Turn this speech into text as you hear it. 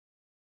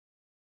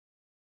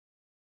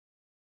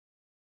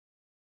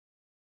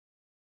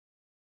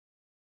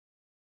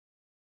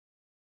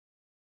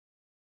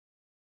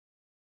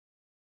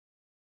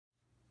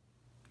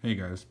Hey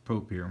guys,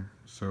 Pope here.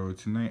 So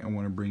tonight I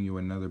want to bring you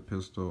another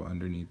pistol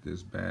underneath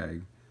this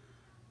bag.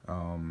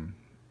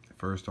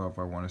 First off,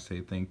 I want to say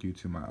thank you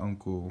to my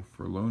uncle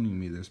for loaning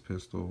me this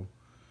pistol.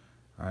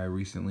 I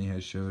recently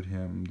had showed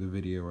him the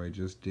video I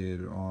just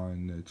did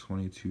on the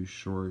 22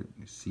 short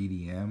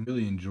CDM.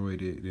 Really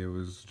enjoyed it. It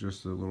was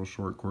just a little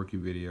short quirky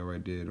video I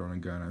did on a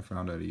gun I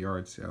found at a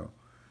yard sale.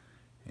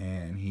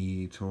 And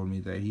he told me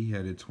that he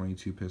had a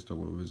 22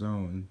 pistol of his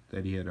own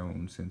that he had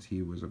owned since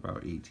he was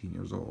about 18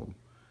 years old.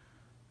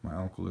 My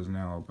uncle is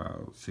now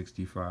about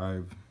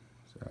 65,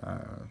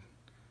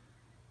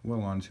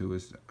 well onto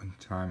his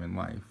time in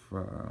life.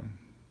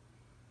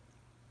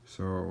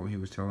 So he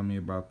was telling me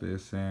about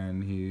this,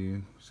 and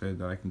he said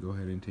that I can go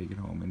ahead and take it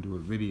home and do a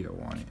video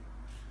on it.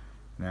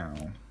 Now,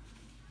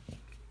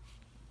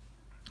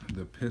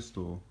 the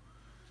pistol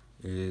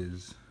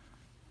is,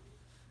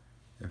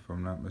 if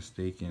I'm not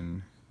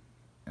mistaken,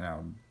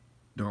 now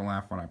don't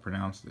laugh when I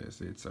pronounce this,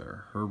 it's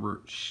a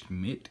Herbert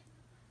Schmidt,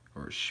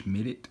 or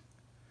Schmidt.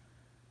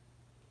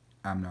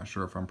 I'm not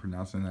sure if I'm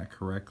pronouncing that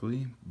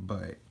correctly,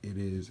 but it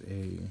is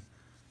a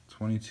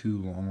 22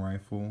 long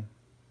rifle.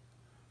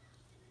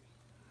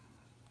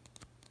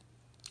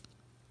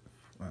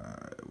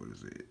 What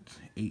is it?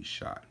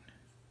 8-shot.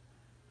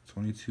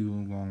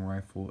 22 long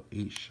rifle,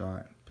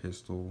 8-shot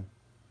pistol,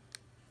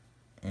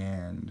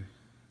 and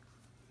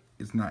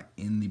it's not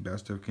in the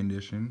best of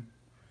condition.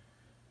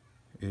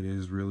 It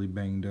is really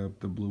banged up.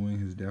 The bluing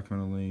has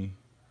definitely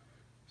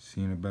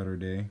seen a better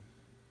day.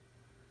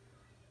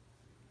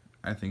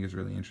 I think it's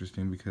really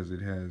interesting because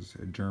it has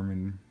a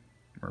German,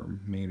 or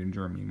made in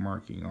Germany,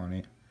 marking on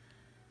it,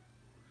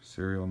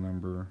 serial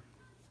number,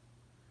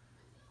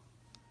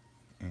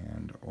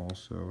 and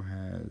also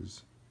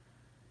has,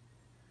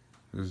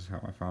 this is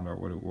how I found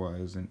out what it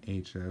was, an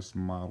HS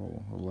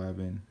model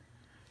 11.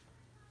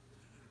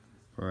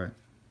 But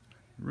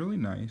really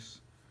nice,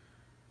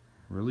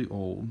 really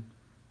old.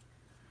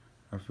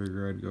 I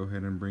figure I'd go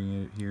ahead and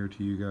bring it here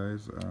to you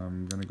guys.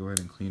 I'm gonna go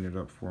ahead and clean it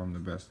up for him the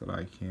best that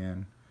I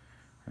can,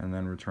 and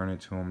then return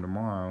it to him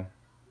tomorrow.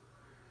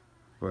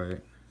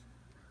 But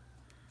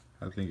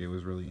I think it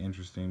was really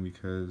interesting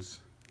because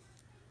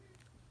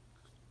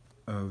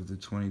of the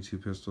 22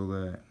 pistol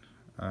that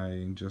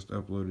I just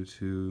uploaded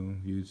to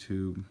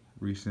YouTube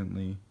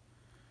recently.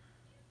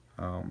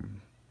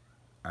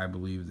 I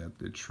believe that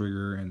the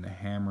trigger and the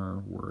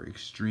hammer were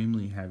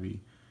extremely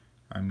heavy.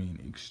 I mean,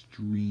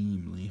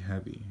 extremely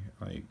heavy.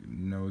 Like,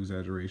 no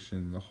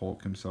exaggeration, the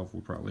Hulk himself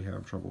will probably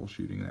have trouble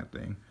shooting that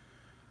thing.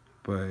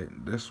 But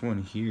this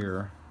one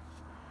here,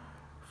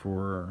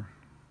 for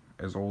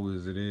as old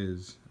as it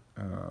is,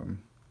 I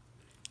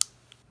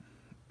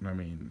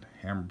mean,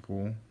 hammer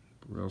pull,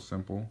 real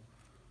simple,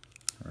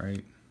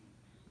 right?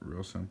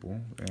 Real simple.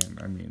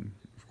 And I mean,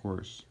 of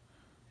course,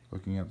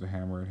 looking at the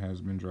hammer, it has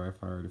been dry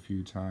fired a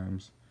few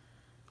times.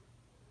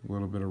 A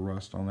little bit of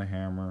rust on the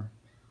hammer.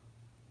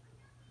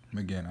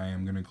 Again, I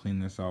am going to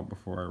clean this out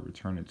before I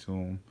return it to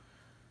him.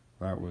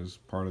 That was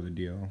part of the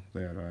deal,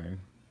 that I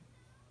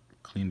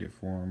cleaned it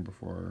for him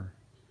before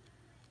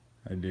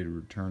I did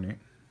return it.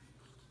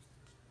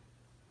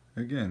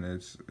 Again,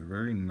 it's a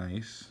very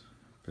nice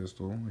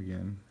pistol.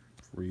 Again,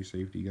 for you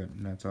safety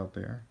nuts out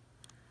there,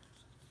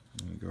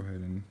 let me go ahead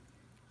and,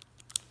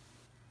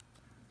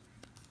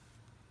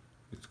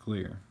 it's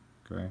clear,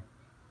 okay?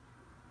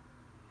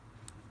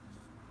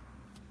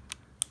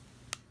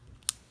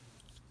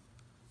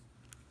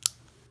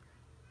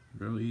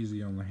 Real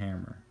easy on the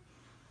hammer.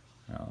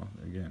 Now,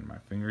 again, my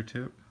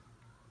fingertip.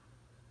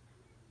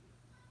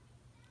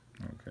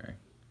 Okay,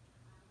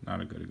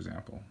 not a good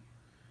example.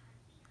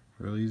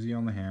 Real easy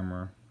on the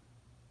hammer.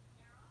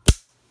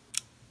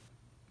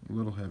 A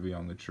little heavy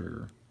on the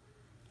trigger.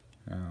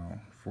 Now,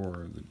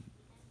 for the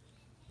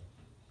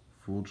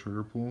full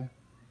trigger pull,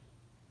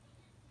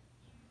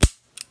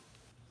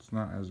 it's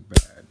not as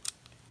bad.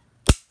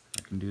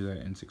 I can do that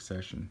in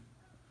succession.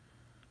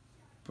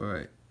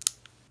 But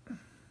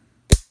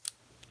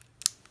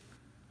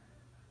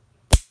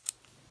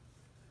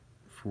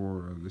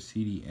for the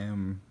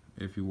CDM,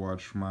 if you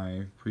watch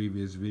my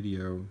previous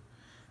video,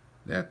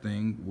 that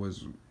thing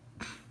was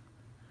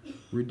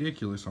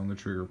ridiculous on the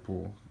trigger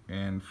pull.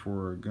 And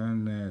for a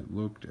gun that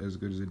looked as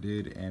good as it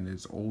did and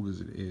as old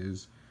as it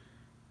is,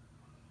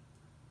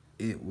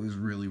 it was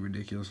really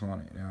ridiculous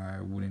on it. And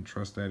I wouldn't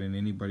trust that in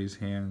anybody's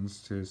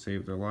hands to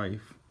save their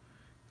life.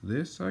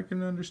 This I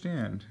can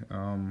understand.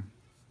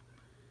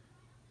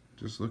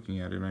 Just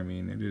looking at it, I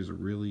mean, it is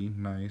really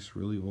nice,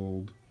 really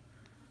old.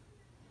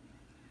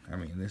 I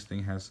mean, this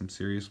thing has some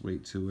serious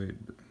weight to it.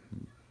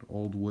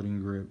 Old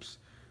wooden grips,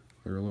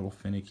 they're a little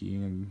finicky,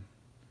 and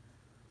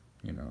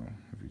you know,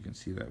 if you can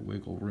see that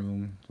wiggle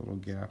room, little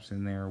gaps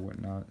in there,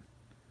 whatnot.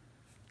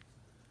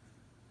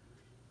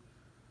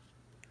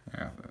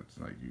 Yeah, that's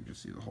like, you can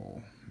see the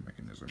whole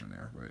mechanism in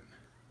there, but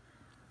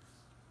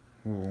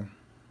we'll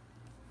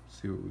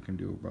see what we can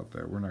do about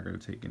that. We're not going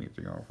to take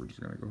anything off. We're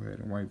just going to go ahead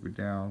and wipe it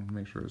down,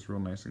 make sure it's real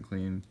nice and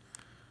clean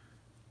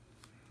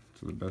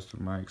to the best of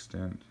my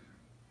extent.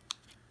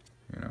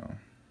 You know,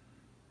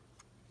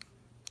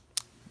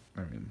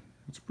 I mean,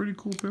 it's a pretty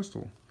cool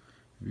pistol.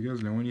 If you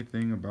guys know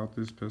anything about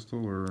this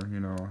pistol, or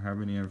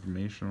have any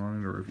information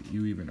on it, or if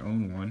you even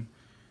own one,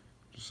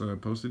 just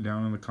post it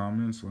down in the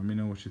comments. Let me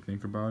know what you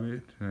think about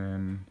it,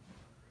 and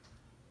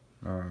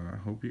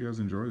hope you guys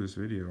enjoy this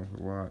video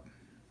a lot.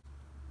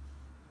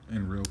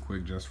 And real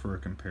quick, just for a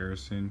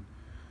comparison,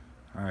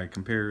 I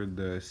compared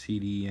the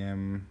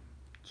CDM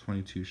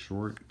 22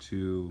 short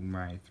to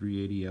my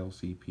 380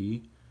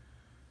 LCP.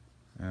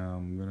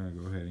 I'm gonna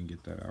go ahead and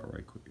get that out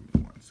right quick. Give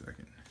me 1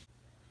 second.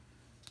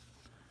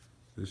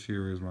 This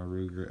here is my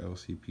Ruger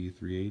LCP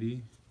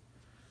 380.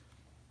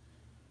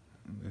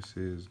 This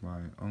is my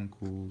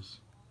uncle's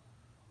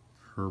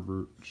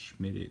Herbert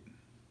Schmidt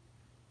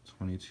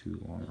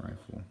 22 long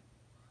rifle.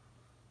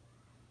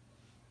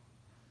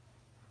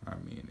 I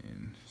mean,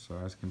 in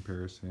size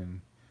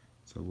comparison,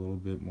 it's a little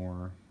bit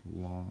more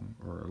long,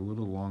 or a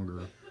little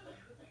longer.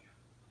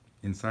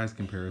 In size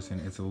comparison,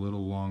 it's a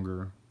little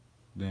longer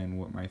than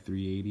what my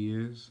 380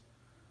 is,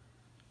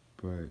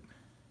 but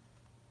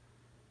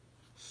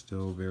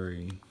still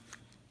very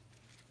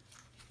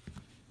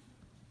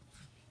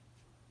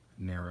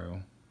narrow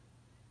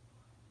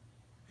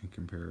in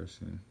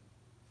comparison.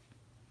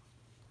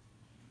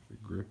 The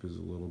grip is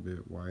a little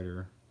bit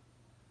wider.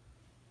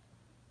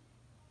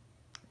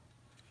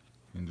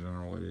 In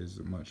general, it is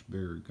a much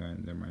bigger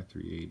gun than my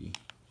 380.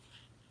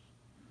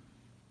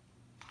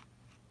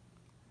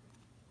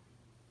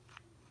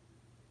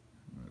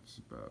 That's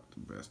about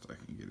the best I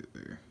can get it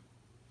there.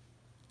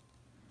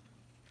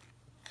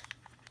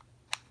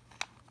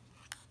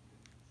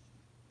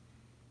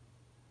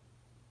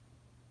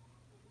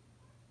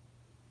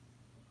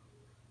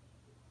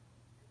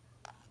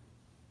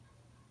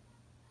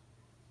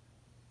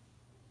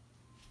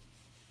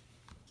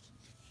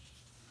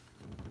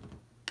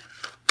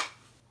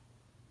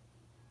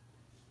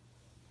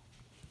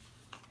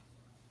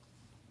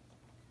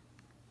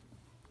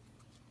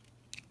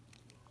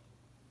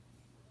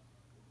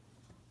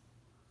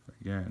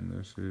 Again,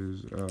 this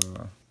is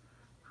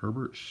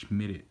Herbert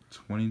Schmidt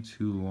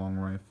 22 long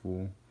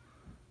rifle,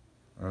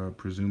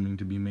 presuming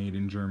to be made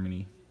in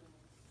Germany.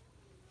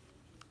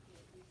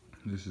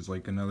 This is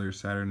like another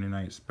Saturday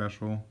night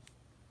special.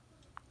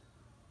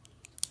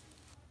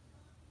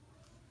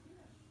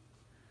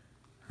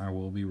 I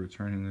will be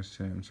returning this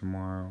to him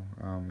tomorrow.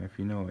 If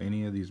you know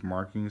any of these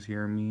markings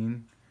here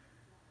mean,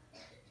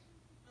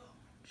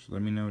 just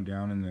let me know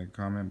down in the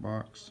comment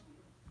box.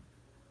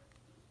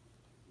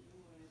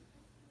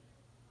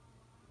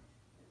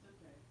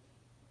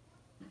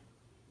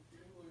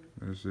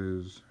 This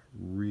is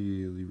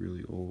really,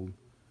 really old.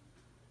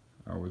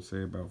 I would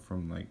say about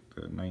from like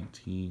the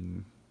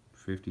 1950s,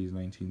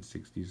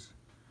 1960s,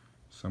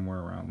 somewhere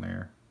around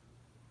there.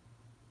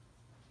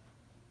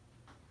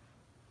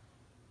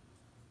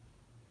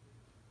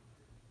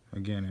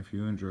 Again, if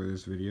you enjoy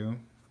this video,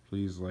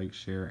 please like,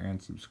 share,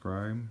 and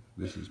subscribe.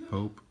 This is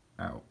Pope,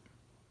 out.